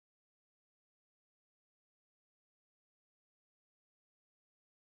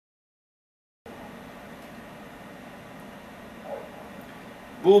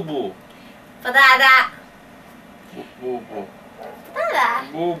Bubu. Patata. Bubu. Patata.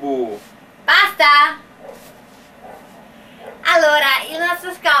 Bubu. Basta! Allora, il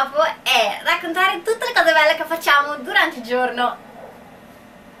nostro scopo è raccontare tutte le cose belle che facciamo durante il giorno.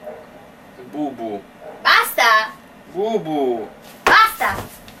 Bubu. Basta! Bubu.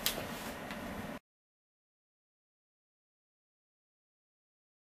 Basta!